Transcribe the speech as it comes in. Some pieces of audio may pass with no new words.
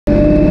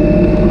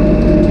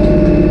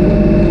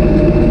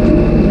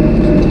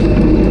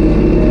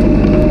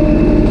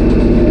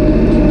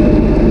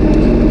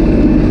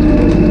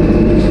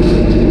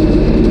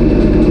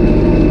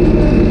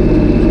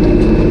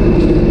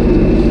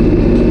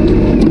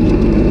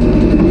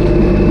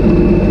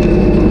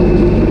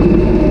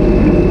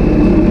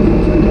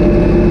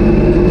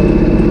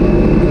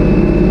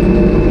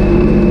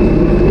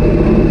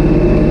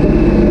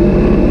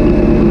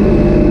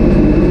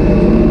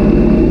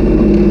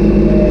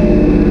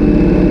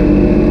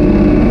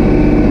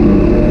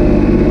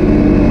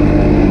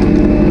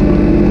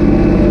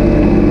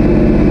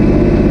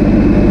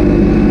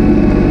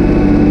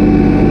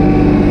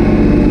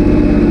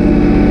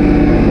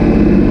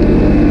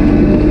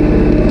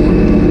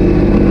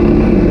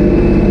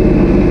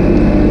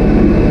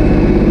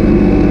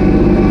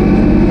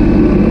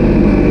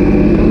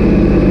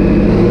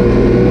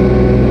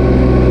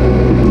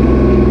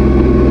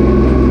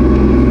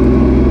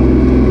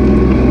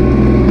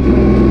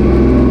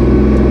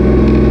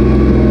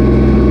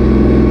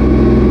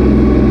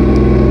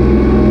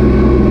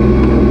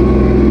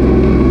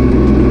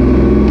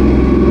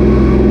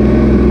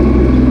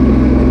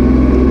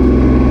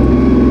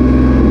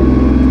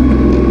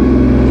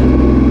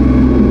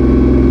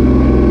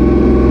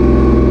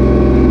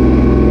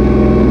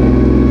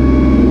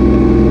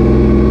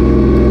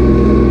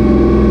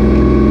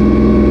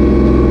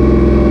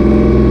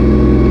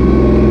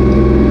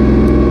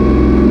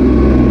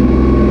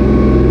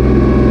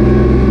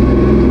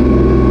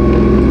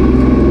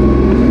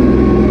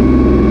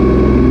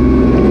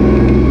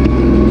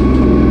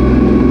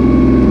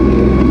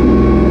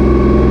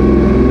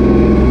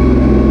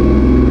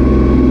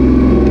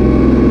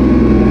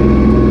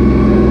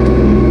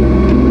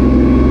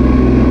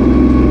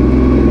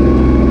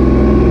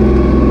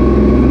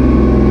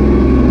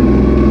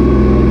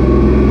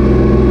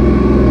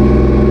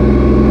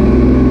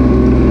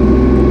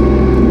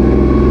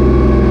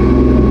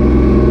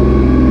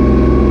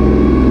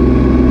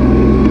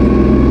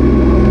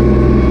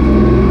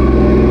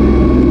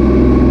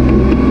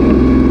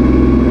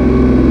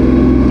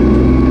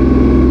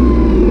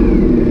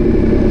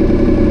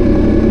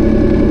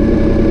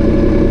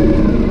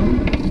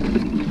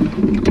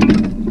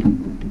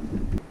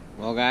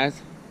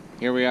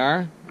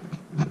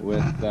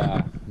with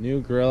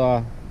new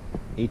Gorilla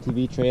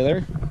ATV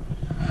trailer.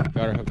 Got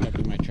her hooked up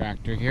to my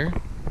tractor here.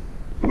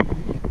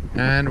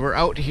 And we're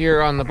out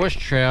here on the bush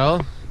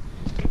trail.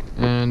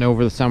 And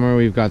over the summer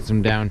we've got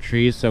some down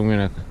trees, so I'm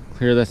gonna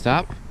clear this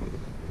up.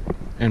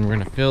 And we're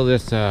gonna fill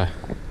this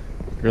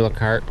Gorilla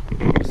cart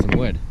with some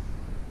wood.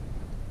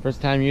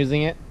 First time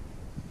using it.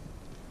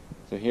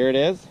 So here it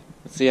is.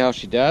 Let's see how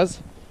she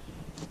does.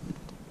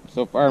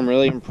 So far I'm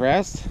really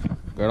impressed.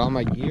 Got all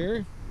my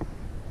gear.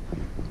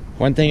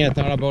 One thing I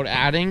thought about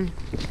adding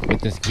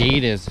with this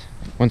gate is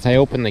once I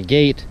open the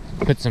gate,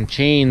 put some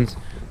chains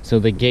so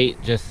the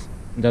gate just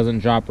doesn't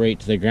drop right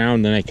to the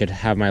ground, then I could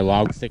have my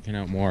log sticking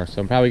out more. So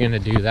I'm probably gonna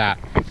do that.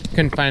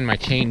 Couldn't find my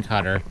chain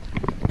cutter,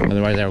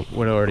 otherwise I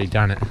would have already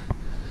done it.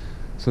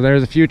 So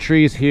there's a few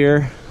trees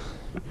here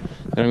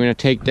that I'm gonna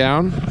take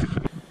down.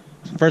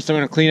 First I'm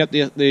gonna clean up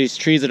these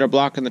trees that are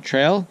blocking the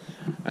trail,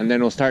 and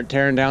then we'll start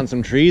tearing down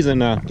some trees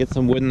and get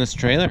some wood in this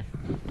trailer.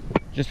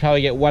 Just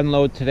probably get one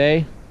load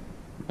today.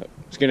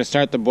 Just gonna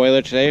start the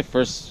boiler today,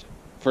 first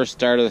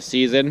start of the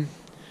season.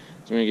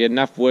 So I'm gonna get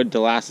enough wood to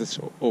last us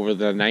over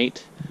the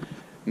night.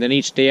 And then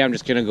each day I'm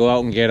just gonna go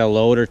out and get a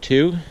load or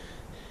two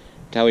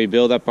until we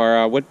build up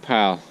our wood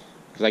pile.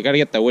 Because I gotta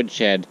get the wood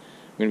shed.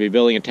 I'm gonna be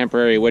building a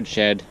temporary wood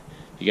shed.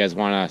 If you guys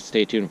wanna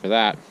stay tuned for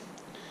that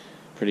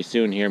pretty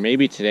soon here,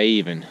 maybe today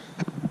even.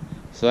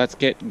 So let's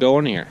get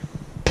going here.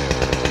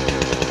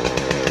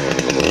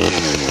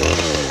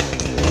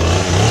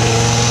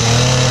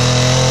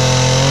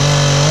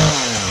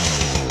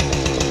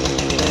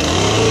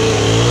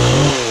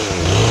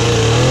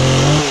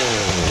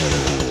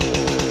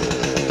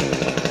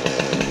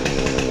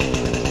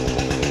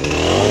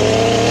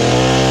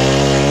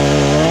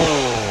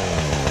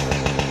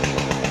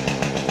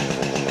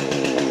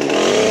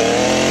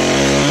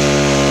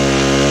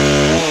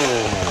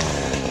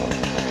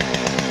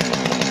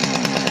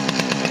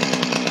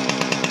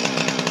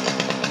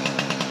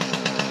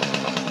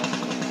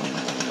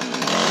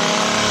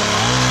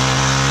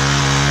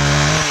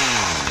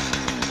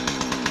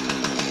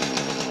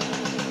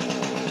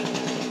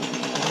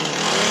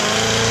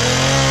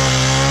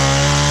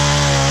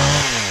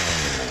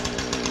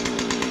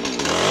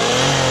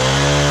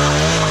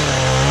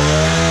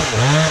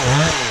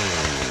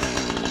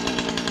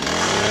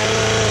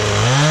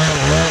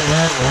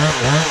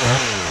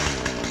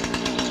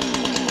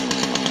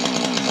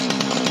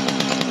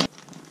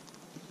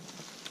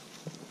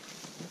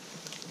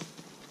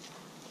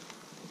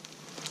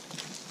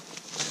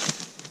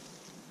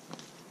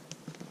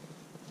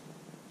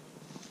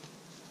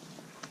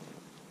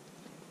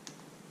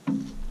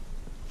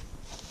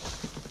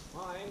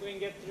 Well, I think we can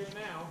get through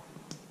now.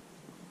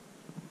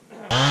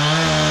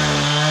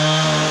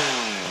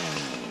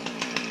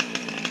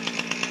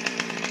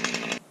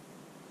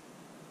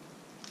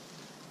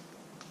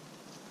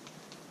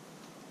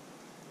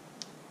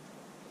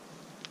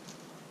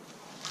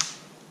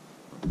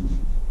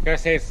 Gotta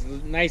say, it's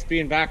nice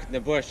being back in the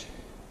bush.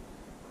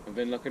 I've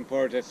been looking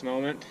forward to this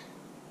moment.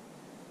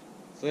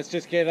 So let's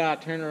just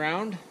get turned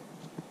around,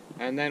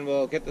 and then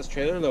we'll get this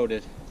trailer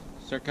loaded.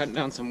 Start cutting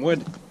down some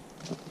wood.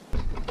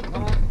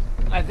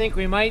 I think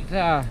we might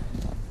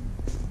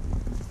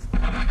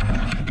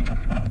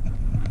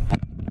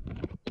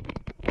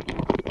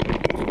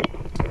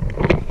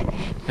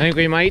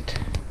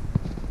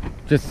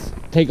just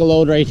take a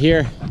load right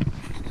here.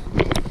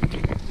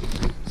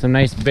 Some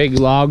nice big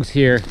logs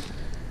here.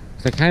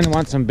 So I kind of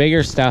want some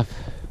bigger stuff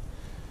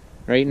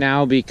right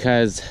now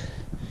because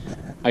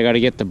I got to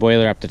get the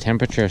boiler up to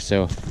temperature.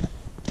 So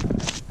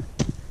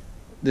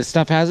this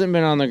stuff hasn't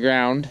been on the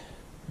ground.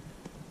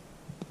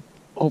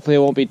 Hopefully it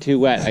won't be too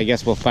wet. I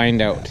guess we'll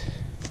find out.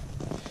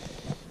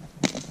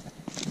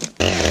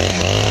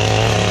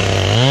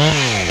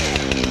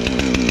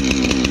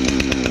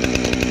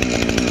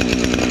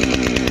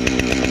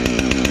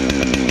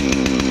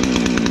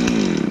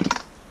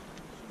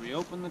 Should we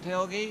open the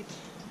tailgate?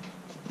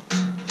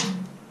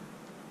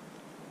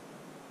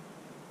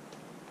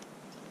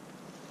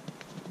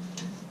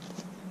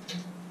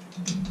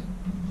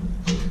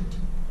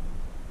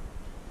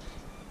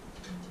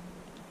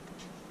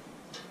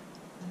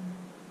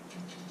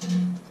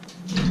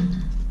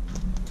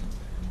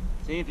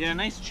 See, if you have a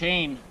nice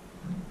chain,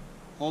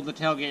 hold the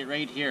tailgate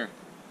right here.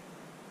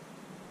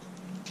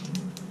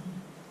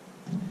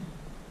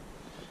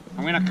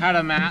 I'm gonna cut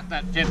a mat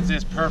that fits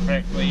this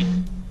perfectly.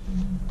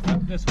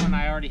 But this one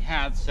I already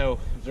had, so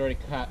it was already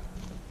cut.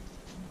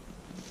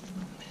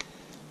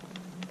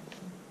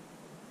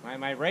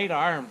 My right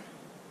arm,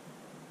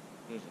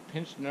 there's a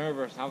pinched nerve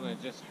or something,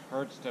 it just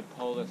hurts to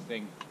pull this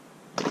thing.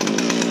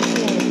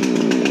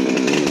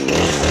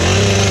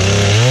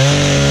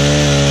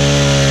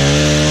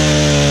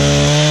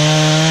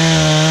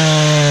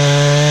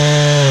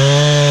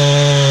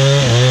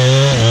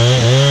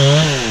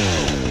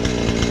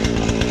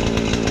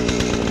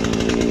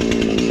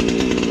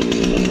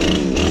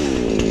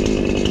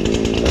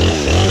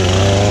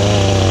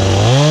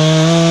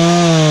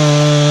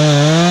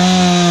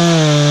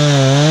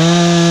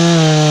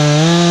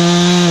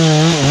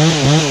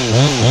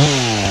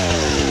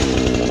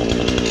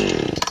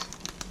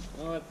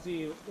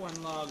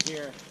 one log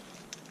here.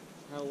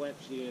 How wet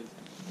she is.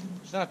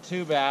 She's not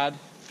too bad.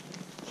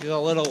 She's a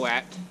little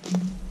wet.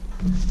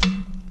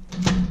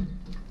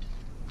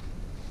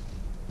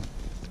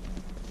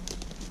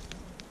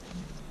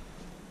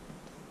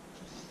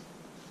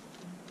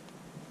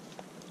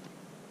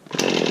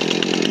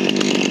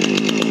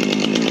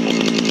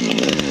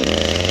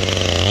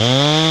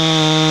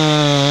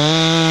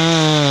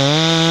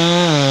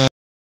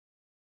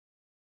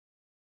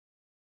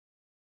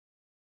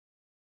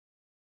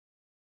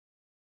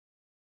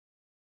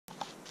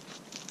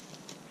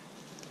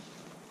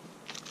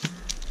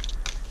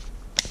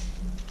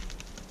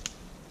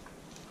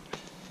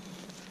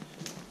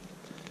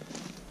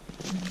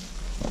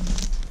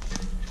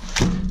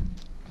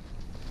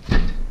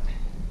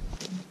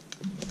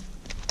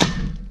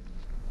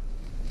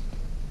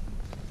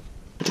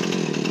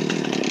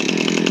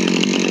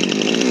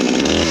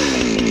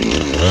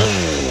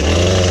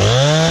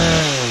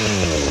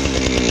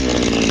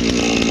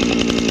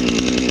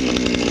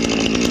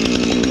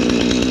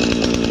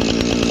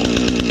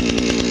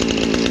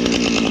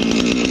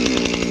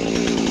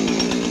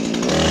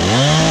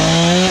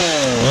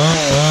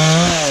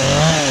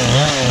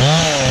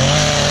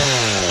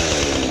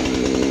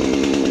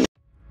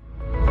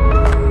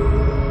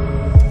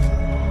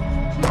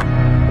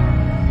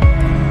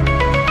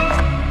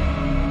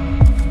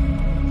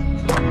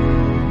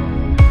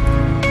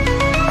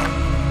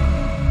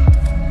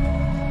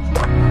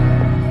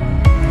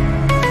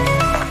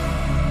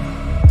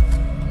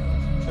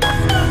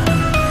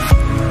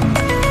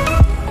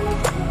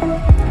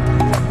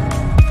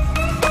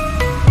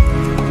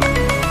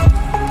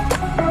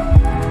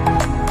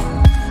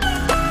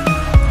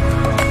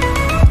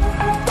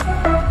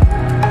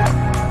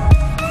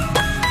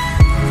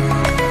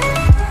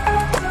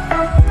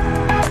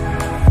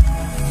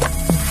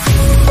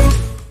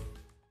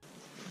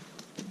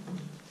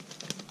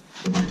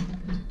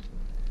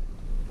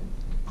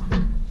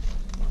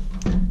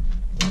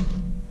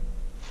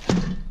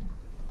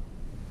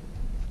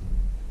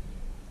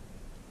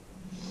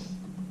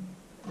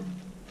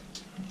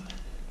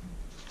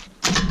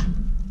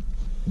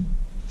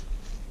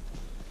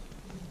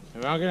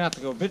 I'm gonna have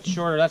to go a bit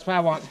shorter. That's why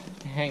I want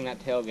to hang that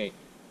tailgate.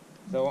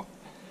 So,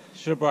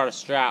 should have brought a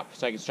strap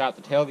so I could strap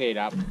the tailgate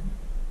up.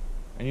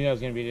 I knew that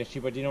was gonna be an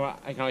issue, but you know what?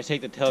 I can always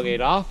take the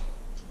tailgate off.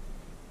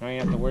 I don't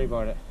even have to worry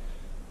about it.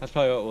 That's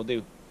probably what we'll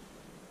do.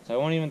 So I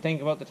won't even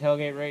think about the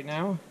tailgate right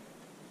now.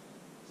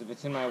 Because if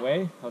it's in my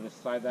way, I'll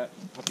just slide that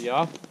puppy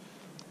off,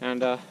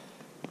 and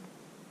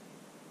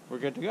we're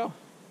good to go.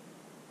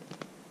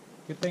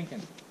 Good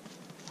thinking.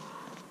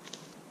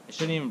 I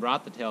shouldn't even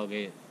brought the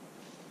tailgate.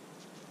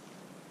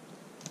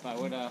 If I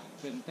would have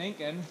been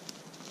thinking,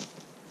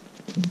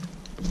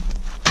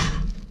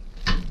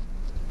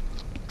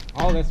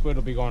 all this wood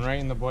will be going right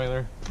in the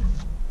boiler.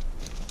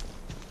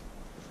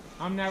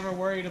 I'm never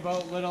worried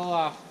about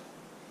little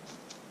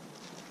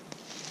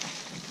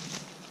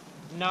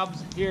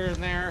nubs here and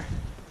there.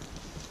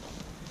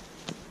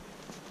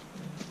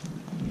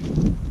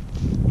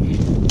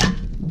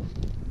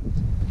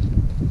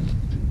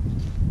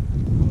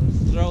 I'll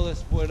just throw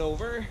this wood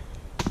over.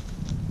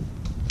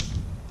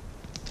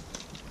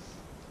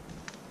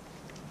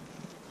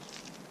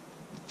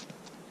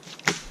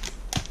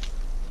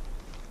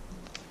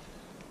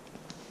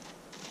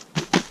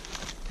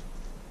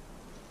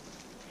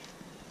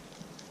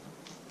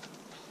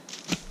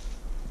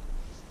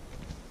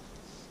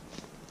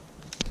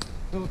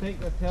 So we'll take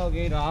the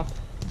tailgate off.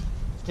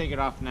 Just take it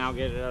off now,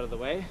 get it out of the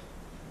way.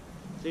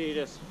 So you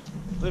just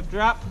lift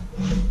her up,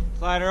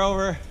 slide her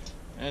over,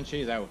 and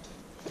she's out.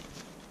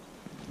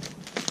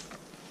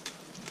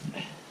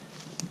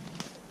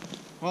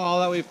 Well,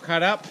 all that we've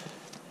cut up,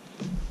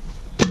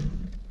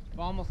 we've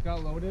almost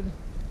got loaded.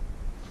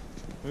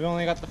 We've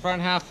only got the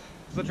front half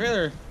of the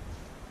trailer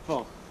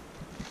full.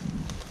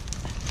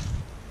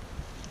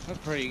 That's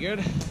pretty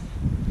good.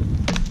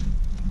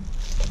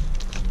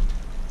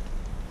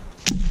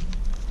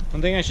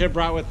 One thing I should have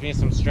brought with me is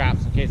some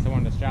straps in case I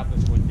wanted to strap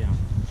this wood down.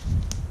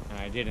 And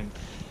I didn't.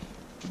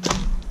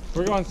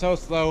 We're going so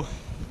slow,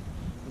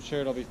 I'm sure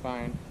it'll be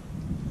fine.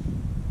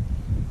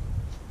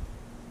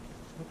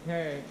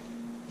 Okay.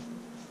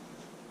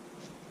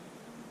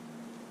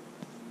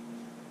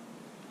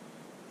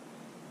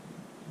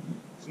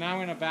 So now I'm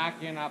going to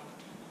back in up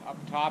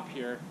top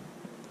here,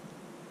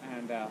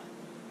 and we'll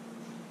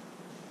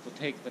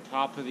take the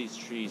top of these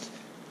trees.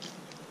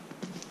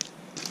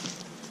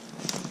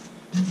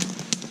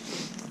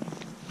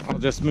 I'll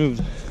just move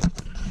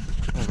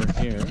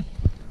over here.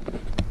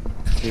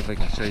 See if I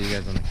can show you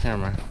guys on the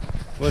camera.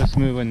 We'll just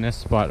move in this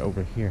spot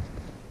over here.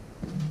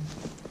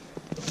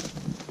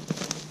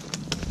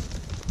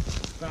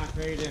 Back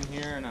right in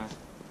here and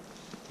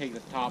take the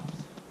tops,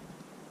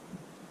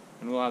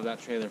 and we'll have that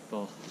trailer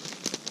full.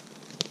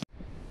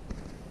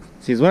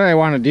 See, what I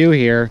want to do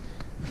here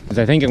is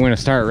I think I'm going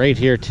to start right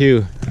here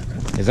too.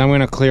 Is I'm going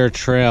to clear a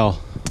trail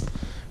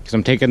because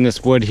I'm taking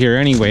this wood here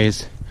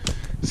anyways,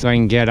 so I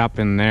can get up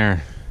in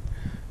there.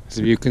 So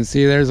if you can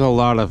see, there's a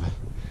lot of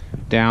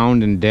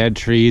downed and dead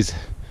trees,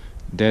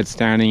 dead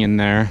standing in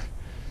there.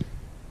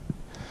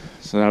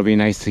 So that'll be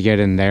nice to get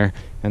in there.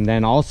 And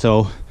then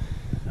also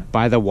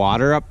by the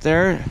water up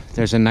there,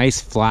 there's a nice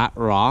flat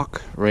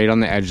rock right on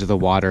the edge of the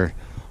water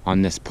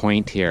on this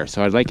point here.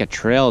 So I'd like a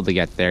trail to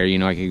get there. You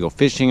know, I could go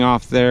fishing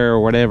off there or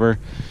whatever,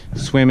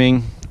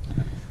 swimming.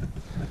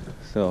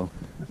 So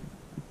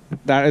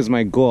that is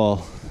my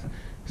goal,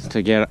 is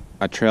to get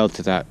a trail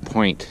to that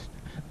point.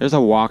 There's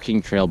a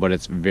walking trail, but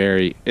it's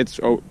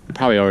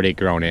probably already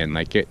grown in.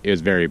 Like it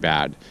was very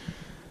bad.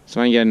 So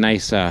I can get a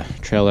nice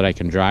trail that I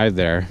can drive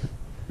there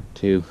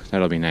too.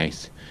 That'll be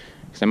nice.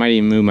 Because I might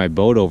even move my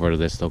boat over to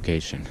this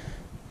location.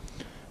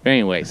 But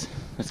anyways,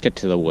 let's get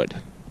to the wood.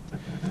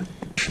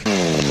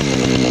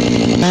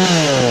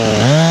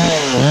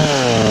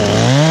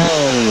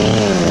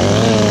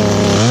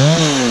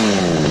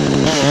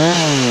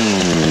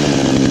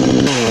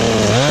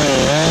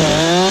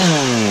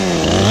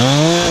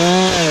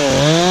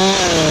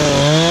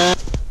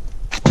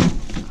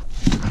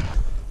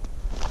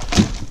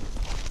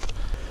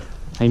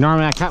 Like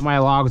normally I cut my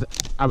logs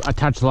a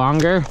touch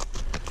longer,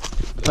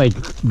 like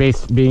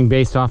being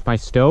based off my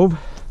stove.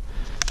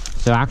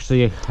 So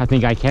actually I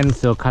think I can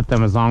still cut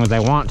them as long as I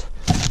want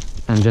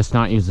and just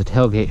not use the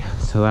tailgate.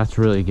 So that's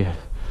really good.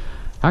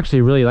 I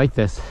actually really like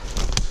this.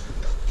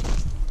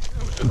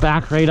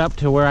 Back right up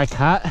to where I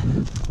cut,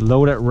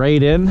 load it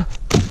right in.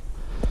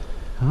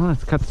 Well,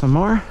 let's cut some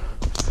more.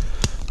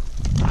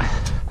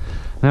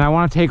 Then I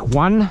want to take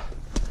one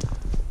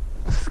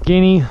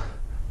skinny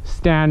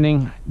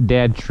standing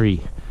dead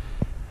tree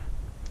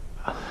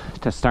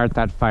to start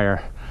that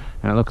fire,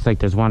 and it looks like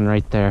there's one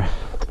right there.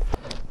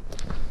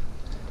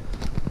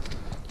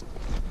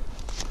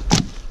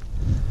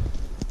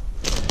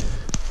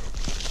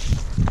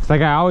 It's like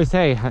I always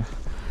say,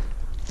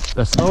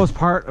 the slowest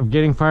part of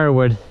getting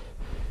firewood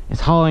is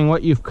hauling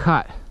what you've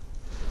cut.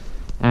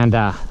 And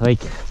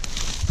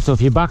so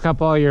if you buck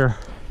up all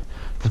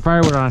the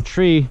firewood on a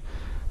tree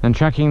and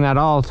trekking that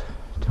all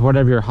to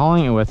whatever you're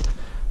hauling it with,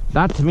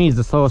 that to me is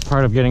the slowest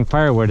part of getting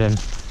firewood. And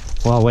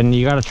well, when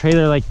you got a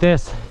trailer like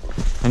this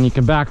and you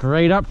can back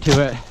right up to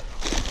it,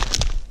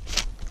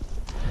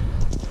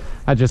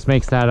 that just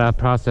makes that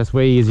process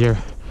way easier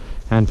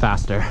and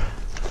faster.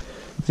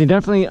 See,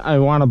 definitely I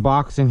want a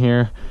box in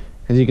here.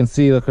 As you can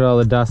see, look at all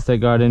the dust I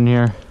got in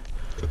here,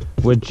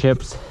 wood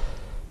chips.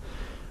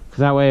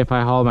 Because that way if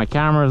I haul my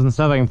cameras and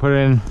stuff, I can put it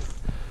in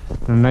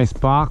a nice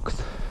box.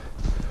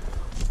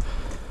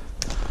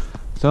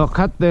 So I'll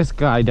cut this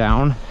guy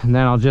down and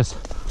then I'll just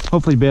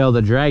hopefully be able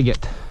to drag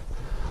it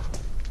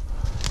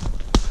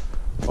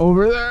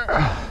over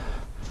there.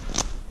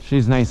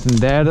 She's nice and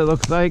dead, it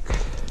looks like.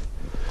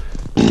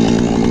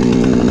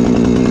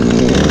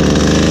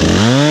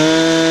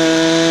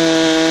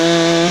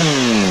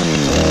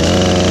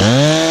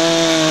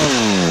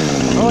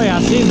 Oh yeah,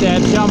 she's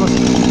dead. She almost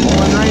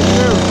went right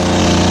through.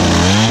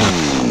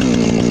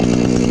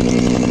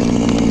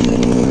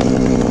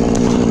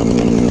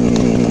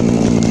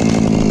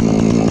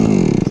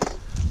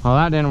 Well,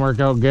 that didn't work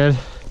out good.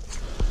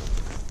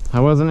 I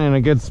wasn't in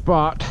a good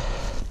spot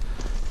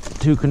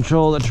to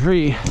control the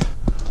tree.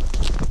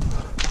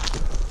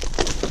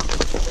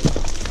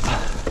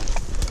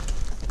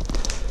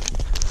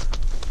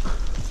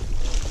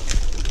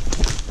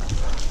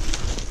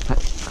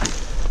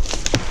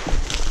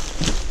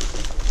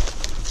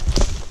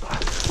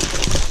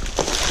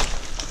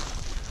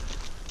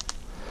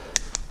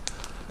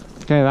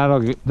 Okay,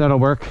 that'll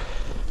work.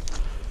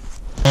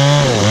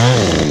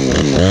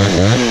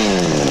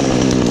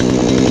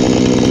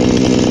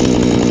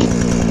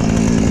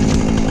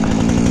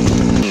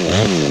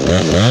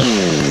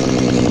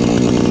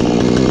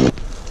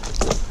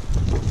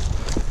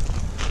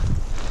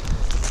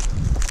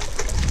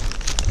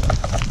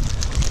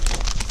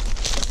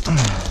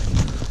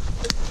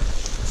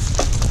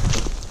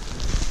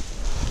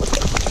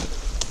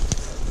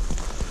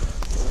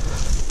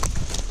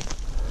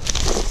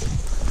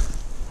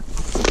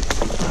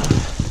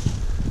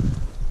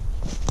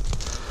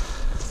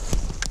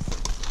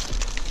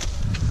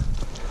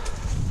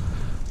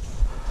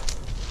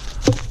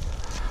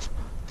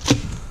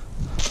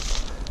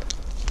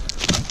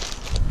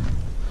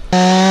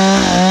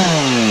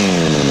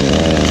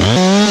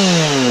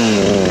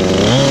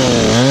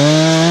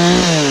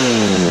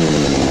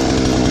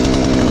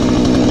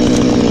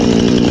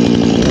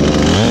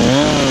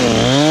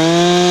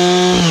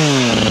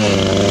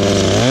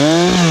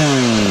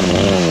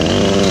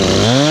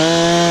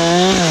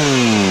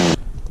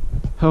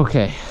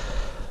 Okay,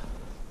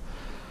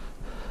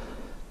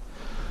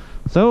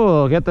 so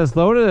we'll get this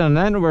loaded and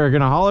then we're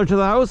gonna haul her to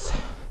the house,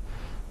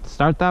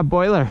 start that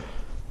boiler.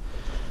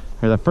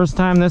 For the first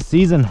time this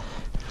season,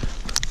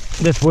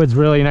 this wood's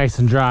really nice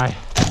and dry.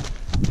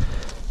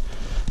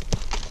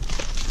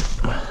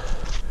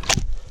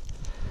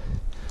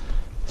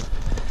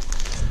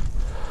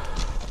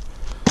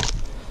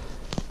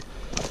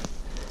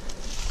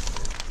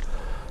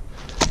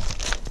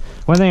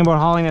 One thing about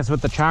hauling this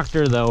with the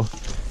tractor though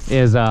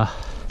is that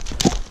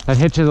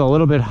hitch is a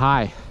little bit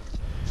high.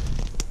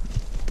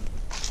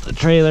 The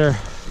trailer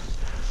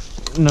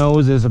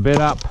nose is a bit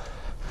up.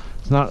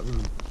 It's not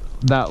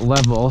that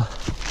level.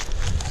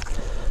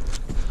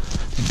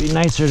 It'd be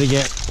nicer to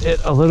get it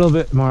a little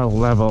bit more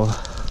level.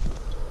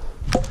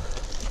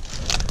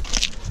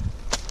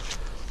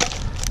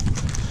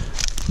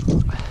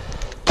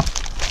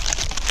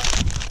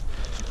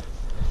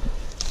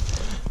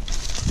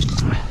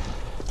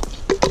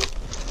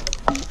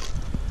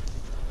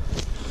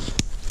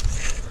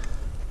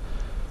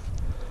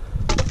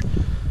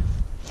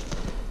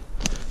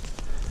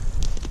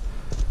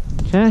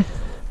 Okay,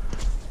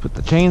 put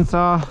the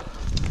chainsaw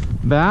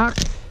back.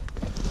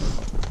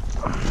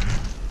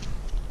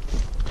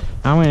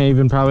 I'm gonna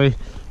even probably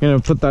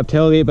put that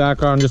tailgate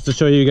back on just to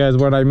show you guys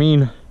what I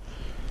mean.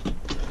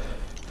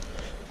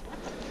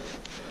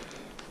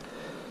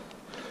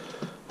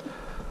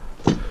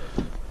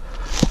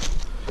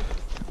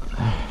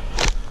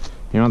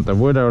 You want the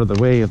wood out of the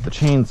way of the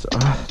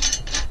chainsaw.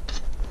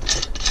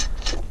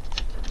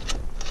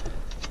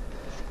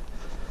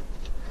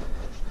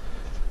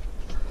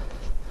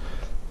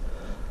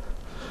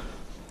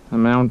 The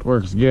mount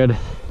works good.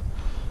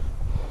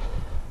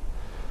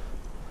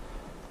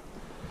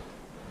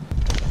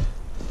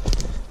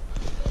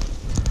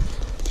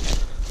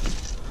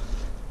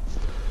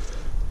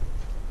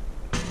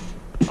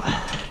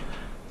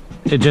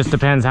 It just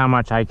depends how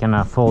much I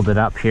can fold it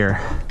up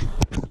here.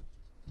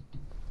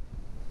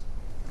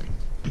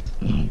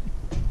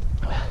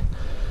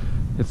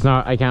 It's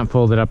not, I can't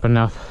fold it up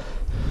enough.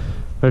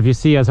 But if you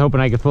see, I was hoping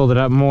I could fold it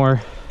up more.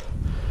 And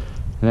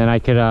then I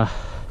could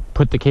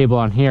put the cable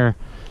on here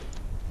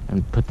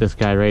and put this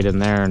guy right in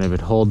there and it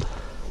would hold.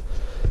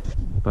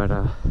 But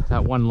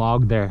that one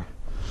log there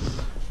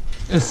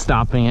is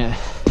stopping it.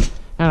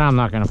 And I'm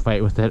not gonna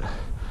fight with it.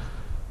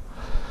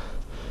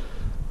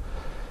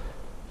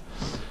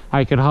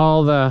 I could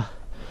haul the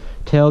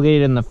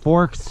tailgate in the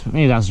forks.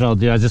 Maybe that's what I'll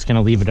do. I was just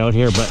gonna leave it out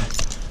here,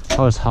 but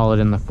I'll just haul it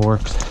in the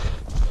forks.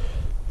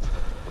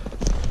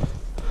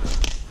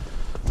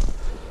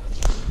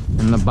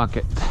 In the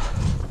bucket.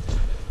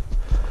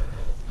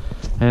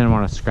 I didn't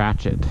want to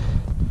scratch it.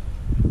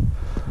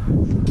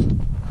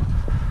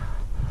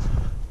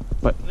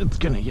 But it's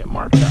gonna get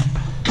marked up.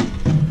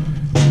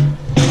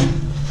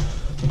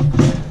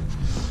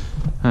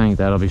 I think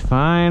that'll be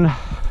fine.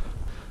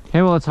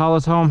 Okay, well, let's haul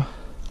us home.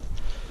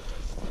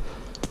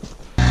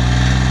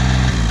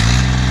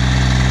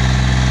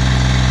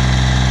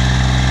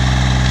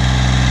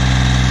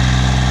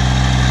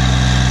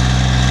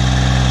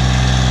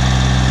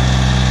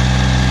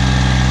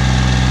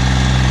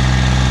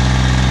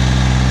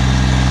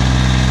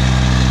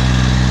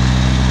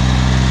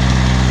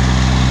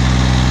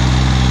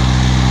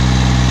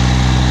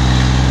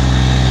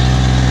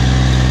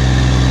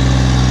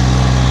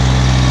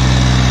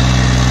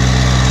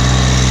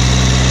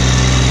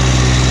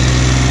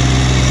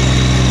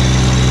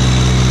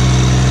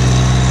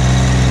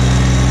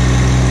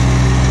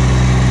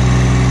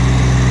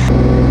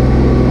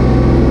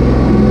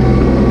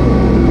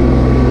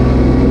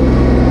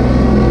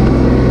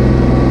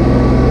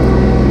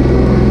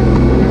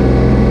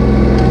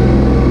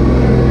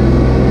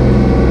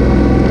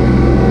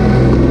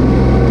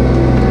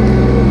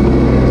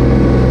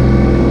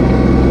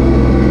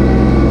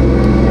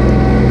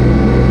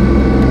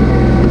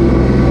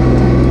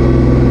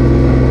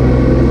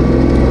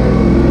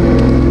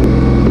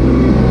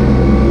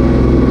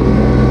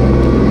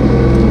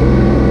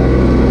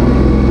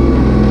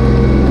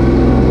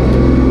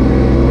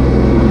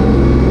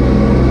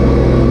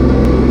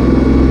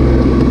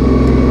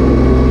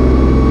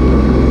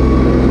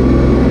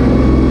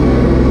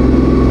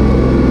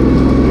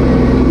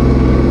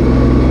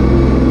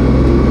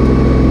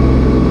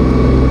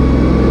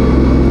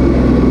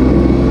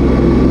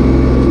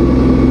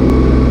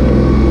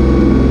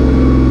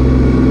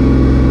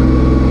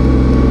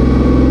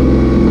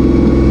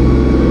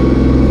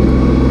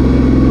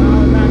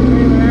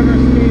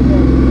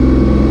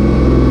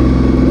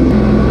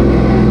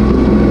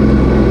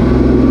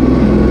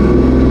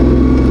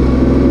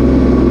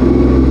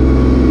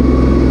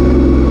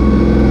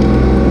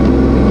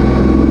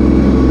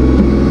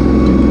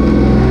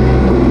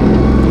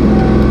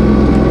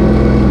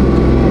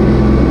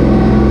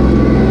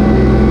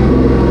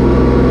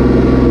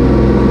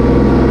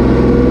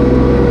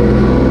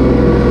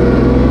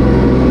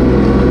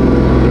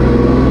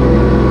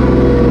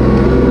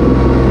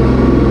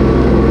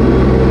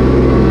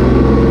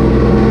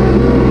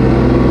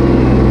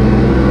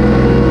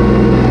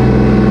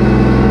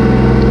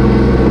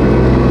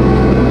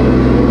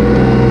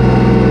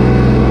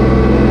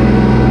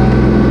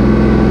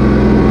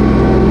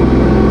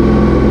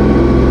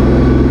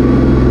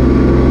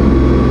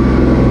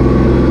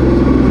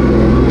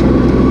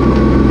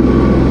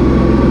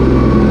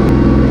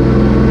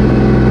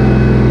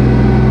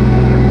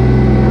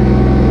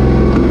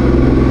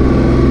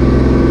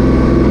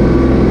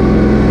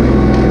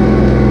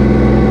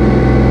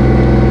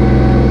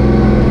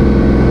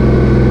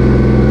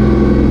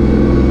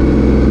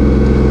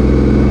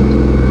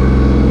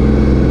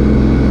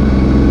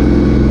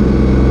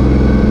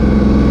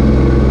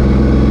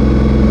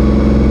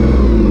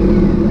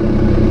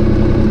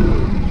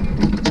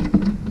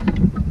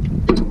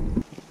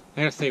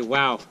 I gotta say,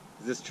 wow,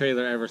 is this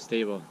trailer ever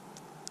stable?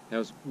 That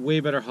was way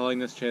better hauling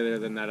this trailer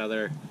than that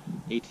other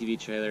ATV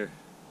trailer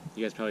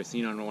you guys probably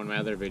seen on one of my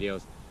other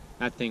videos.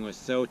 That thing was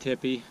so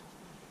tippy.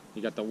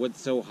 You got the wood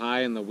so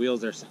high and the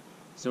wheels are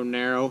so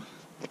narrow.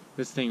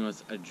 This thing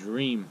was a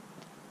dream.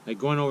 Like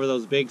going over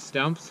those big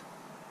stumps,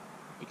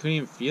 you couldn't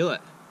even feel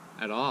it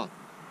at all.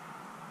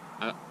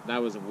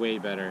 That was way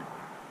better.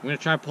 I'm going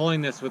to try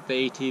pulling this with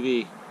the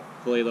ATV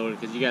fully loaded,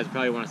 because you guys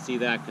probably want to see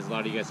that, because a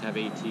lot of you guys have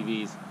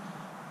ATVs.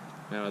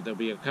 Now, there'll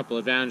be a couple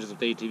advantages with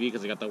the ATV,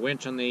 because I got the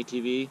winch on the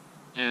ATV,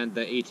 and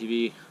the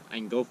ATV, I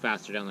can go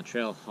faster down the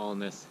trail hauling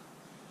this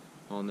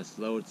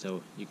load.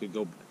 So you could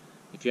go,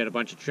 if you had a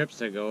bunch of trips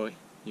to go,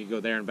 you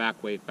go there and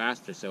back way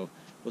faster. So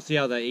we'll see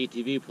how the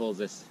ATV pulls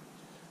this.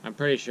 I'm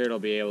pretty sure it'll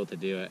be able to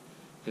do it,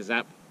 because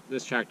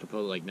this tractor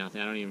pulled it like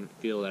nothing. I don't even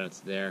feel that it's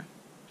there.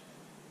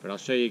 But I'll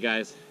show you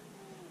guys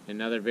in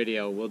another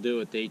video. We'll do it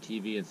with the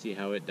ATV and see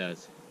how it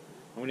does.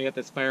 I'm gonna get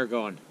this fire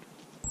going.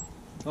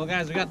 Well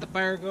guys, we got the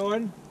fire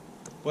going.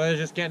 Weather's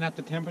just getting up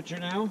the temperature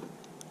now.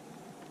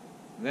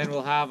 And then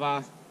we'll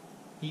have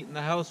heat in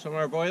the house from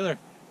our boiler.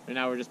 Right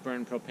now we're just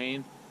burning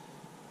propane.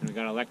 And we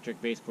got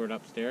electric baseboard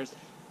upstairs.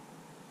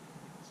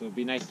 So it'd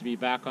be nice to be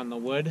back on the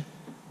wood.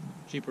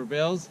 Cheaper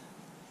bills.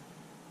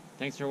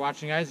 Thanks for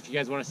watching, guys. If you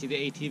guys want to see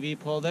the ATV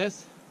pull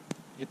this,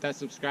 hit that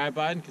subscribe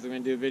button, because I'm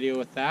going to do a video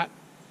with that.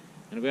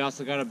 And we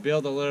also got to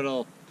build a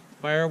little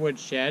firewood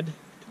shed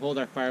to hold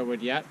our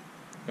firewood yet.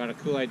 Got a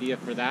cool idea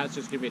for that. It's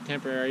just going to be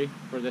temporary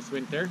for this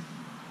winter.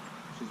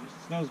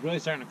 Snow's really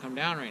starting to come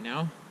down right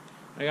now.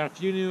 I got a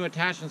few new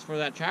attachments for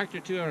that tractor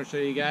too. I want to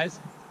show you guys. So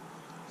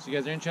if you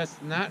guys are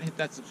interested in that, hit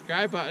that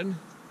subscribe button.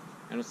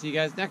 And we'll see you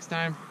guys next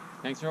time.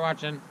 Thanks for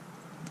watching.